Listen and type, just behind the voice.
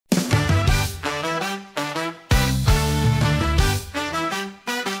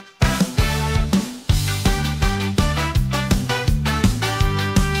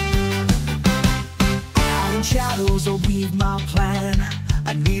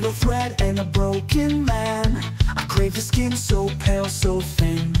needle thread and a broken man. I crave the skin so pale, so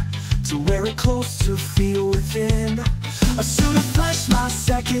thin, to wear it close, to feel within a suit of flesh, my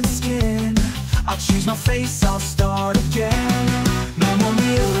second skin. I'll choose my face, I'll start again. No more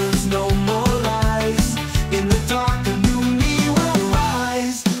mirrors, no more lies. In the dark, a new me will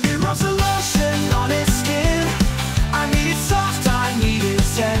rise. It rubs a lotion on its skin. I need it soft, I need it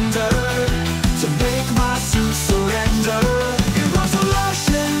tender, to make my suit surrender. It rubs a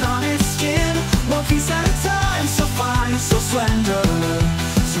lotion on its skin, one piece at a time, so fine, so slender,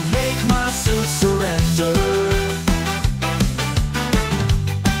 to make my suit surrender.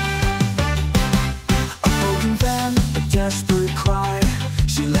 Desperate cry,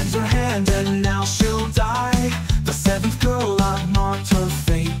 she lends her hand and now she'll die. The seventh girl, I've marked her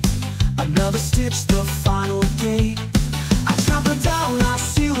fate. Another stitch, the final gate. I tramp her down, I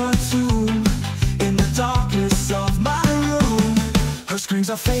seal her tomb in the darkness of my room. Her screams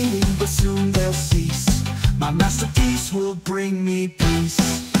are fading, but soon they'll cease. My masterpiece will bring me peace.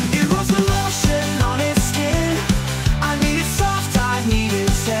 It rubs the lotion on its skin. I need it soft, I need it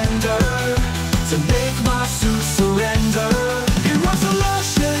tender, to make my suit surrender. It rubs a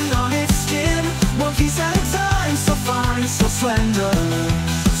lotion on its skin, one piece at a time, so fine, so slender,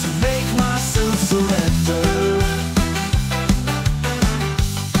 to make my suit surrender.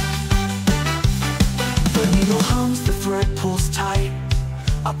 The needle hums, the thread pulls tight,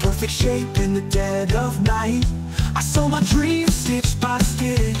 a perfect shape in the dead of night. I sew my dreams stitch by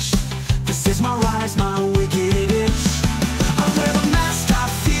stitch. This is my rise, my wicked itch. I wear the mask, I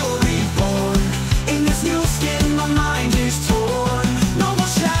feel reborn. In this new skin, my mind is torn. No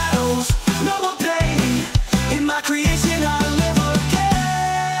more shadows, no more pain. In my creation, I live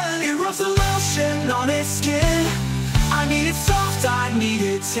again. It rubs the lotion on its skin. I need it soft, I need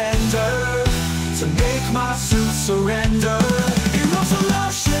it tender, to make my suit surrender. It rubs the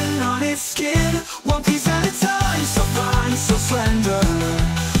lotion on its skin, one piece at a time, so fine, so slender,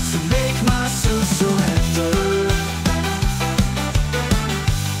 to make my suit surrender.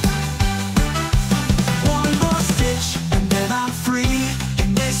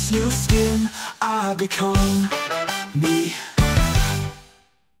 New skin, I become me.